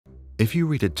If you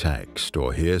read a text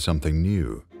or hear something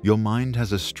new, your mind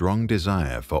has a strong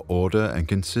desire for order and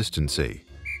consistency.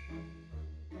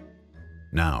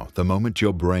 Now, the moment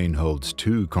your brain holds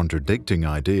two contradicting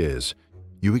ideas,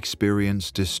 you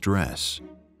experience distress.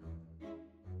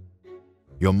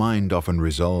 Your mind often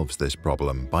resolves this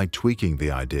problem by tweaking the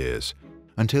ideas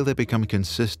until they become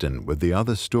consistent with the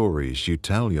other stories you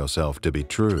tell yourself to be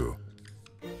true.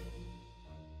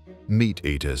 Meat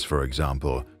eaters, for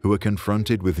example, who are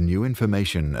confronted with new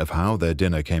information of how their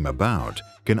dinner came about,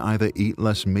 can either eat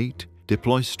less meat,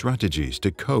 deploy strategies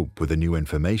to cope with the new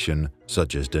information,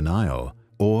 such as denial,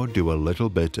 or do a little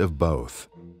bit of both.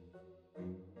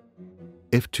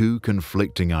 If two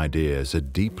conflicting ideas are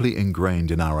deeply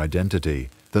ingrained in our identity,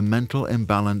 the mental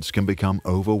imbalance can become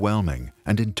overwhelming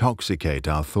and intoxicate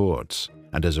our thoughts,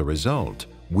 and as a result,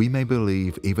 we may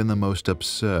believe even the most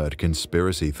absurd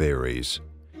conspiracy theories.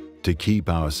 To keep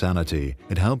our sanity,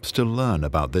 it helps to learn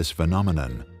about this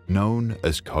phenomenon, known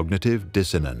as cognitive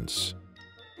dissonance.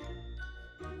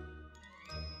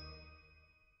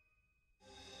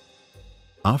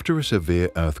 After a severe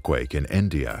earthquake in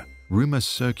India, rumors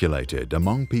circulated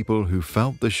among people who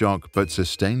felt the shock but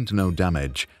sustained no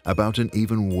damage about an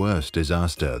even worse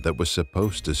disaster that was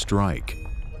supposed to strike.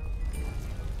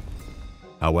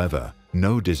 However,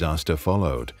 no disaster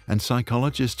followed, and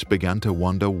psychologists began to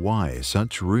wonder why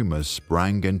such rumors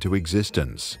sprang into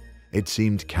existence. It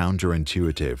seemed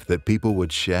counterintuitive that people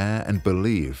would share and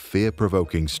believe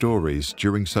fear-provoking stories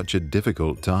during such a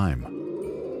difficult time.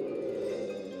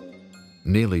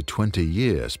 Nearly 20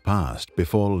 years passed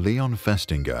before Leon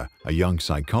Festinger, a young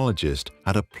psychologist,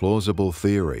 had a plausible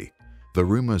theory. The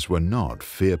rumors were not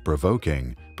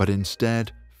fear-provoking, but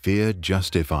instead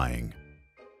fear-justifying.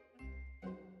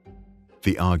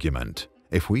 The argument: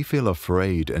 if we feel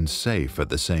afraid and safe at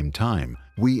the same time,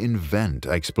 we invent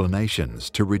explanations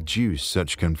to reduce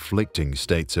such conflicting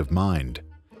states of mind.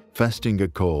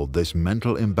 Festinger called this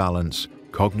mental imbalance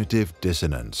cognitive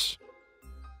dissonance.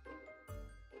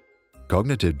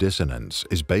 Cognitive dissonance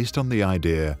is based on the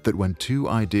idea that when two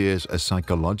ideas are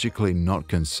psychologically not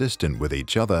consistent with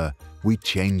each other, we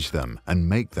change them and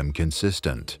make them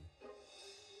consistent.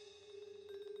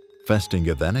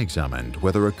 Festinger then examined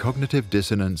whether a cognitive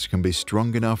dissonance can be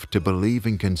strong enough to believe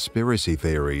in conspiracy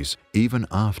theories even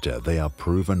after they are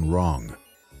proven wrong.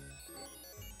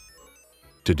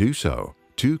 To do so,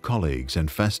 two colleagues and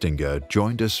Festinger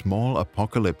joined a small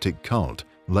apocalyptic cult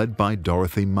led by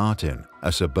Dorothy Martin,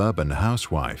 a suburban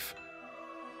housewife.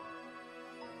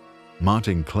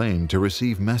 Martin claimed to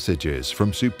receive messages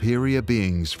from superior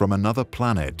beings from another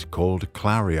planet called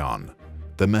Clarion.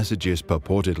 The messages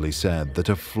purportedly said that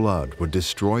a flood would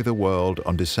destroy the world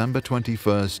on December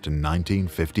 21,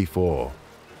 1954.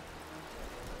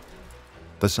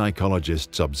 The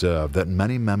psychologists observed that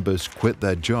many members quit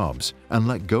their jobs and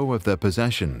let go of their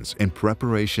possessions in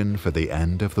preparation for the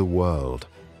end of the world.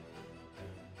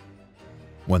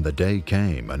 When the day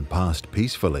came and passed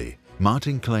peacefully,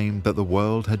 Martin claimed that the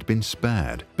world had been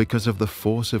spared because of the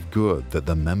force of good that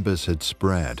the members had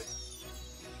spread.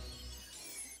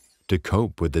 To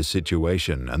cope with this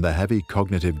situation and the heavy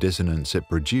cognitive dissonance it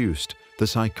produced, the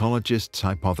psychologists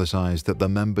hypothesized that the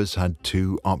members had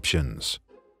two options.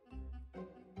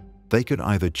 They could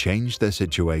either change their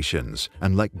situations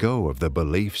and let go of the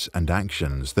beliefs and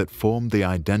actions that formed the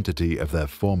identity of their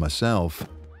former self,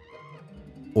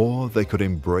 or they could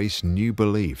embrace new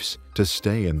beliefs to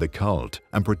stay in the cult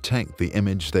and protect the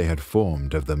image they had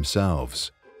formed of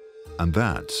themselves. And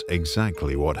that's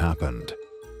exactly what happened.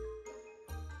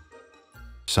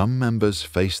 Some members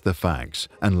faced the facts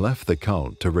and left the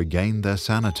cult to regain their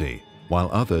sanity, while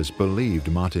others believed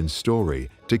Martin's story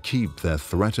to keep their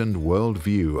threatened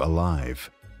worldview alive.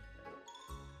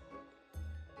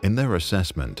 In their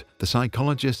assessment, the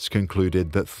psychologists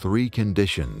concluded that three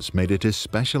conditions made it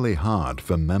especially hard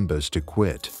for members to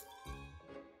quit.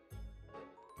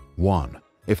 1.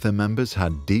 If the members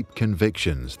had deep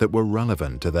convictions that were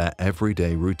relevant to their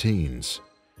everyday routines.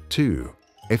 2.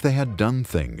 If they had done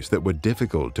things that were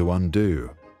difficult to undo.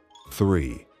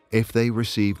 3. If they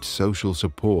received social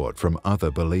support from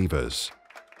other believers.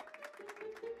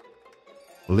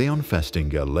 Leon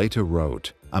Festinger later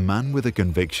wrote, "A man with a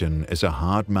conviction is a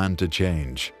hard man to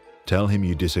change. Tell him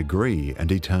you disagree and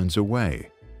he turns away.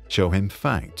 Show him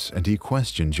facts and he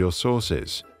questions your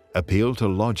sources. Appeal to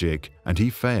logic and he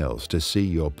fails to see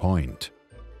your point."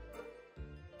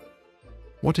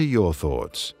 What are your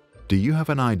thoughts? Do you have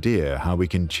an idea how we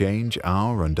can change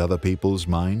our and other people's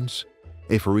minds?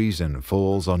 If reason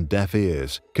falls on deaf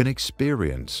ears, can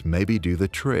experience maybe do the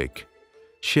trick?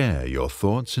 Share your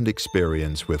thoughts and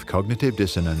experience with cognitive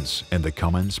dissonance in the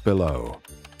comments below.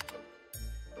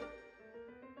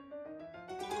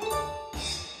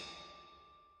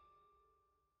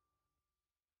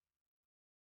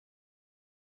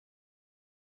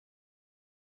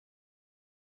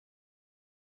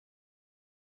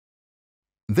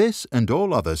 This and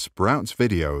all other Sprouts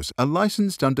videos are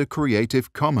licensed under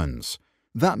Creative Commons.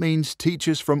 That means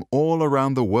teachers from all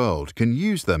around the world can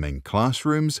use them in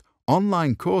classrooms,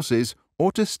 online courses,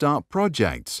 or to start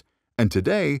projects. And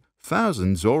today,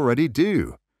 thousands already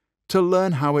do. To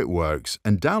learn how it works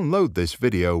and download this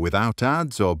video without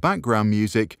ads or background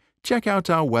music, check out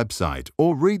our website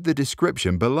or read the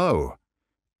description below.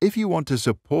 If you want to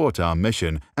support our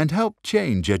mission and help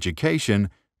change education,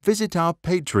 visit our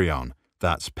Patreon.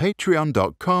 That's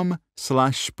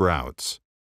patreon.com/sprouts.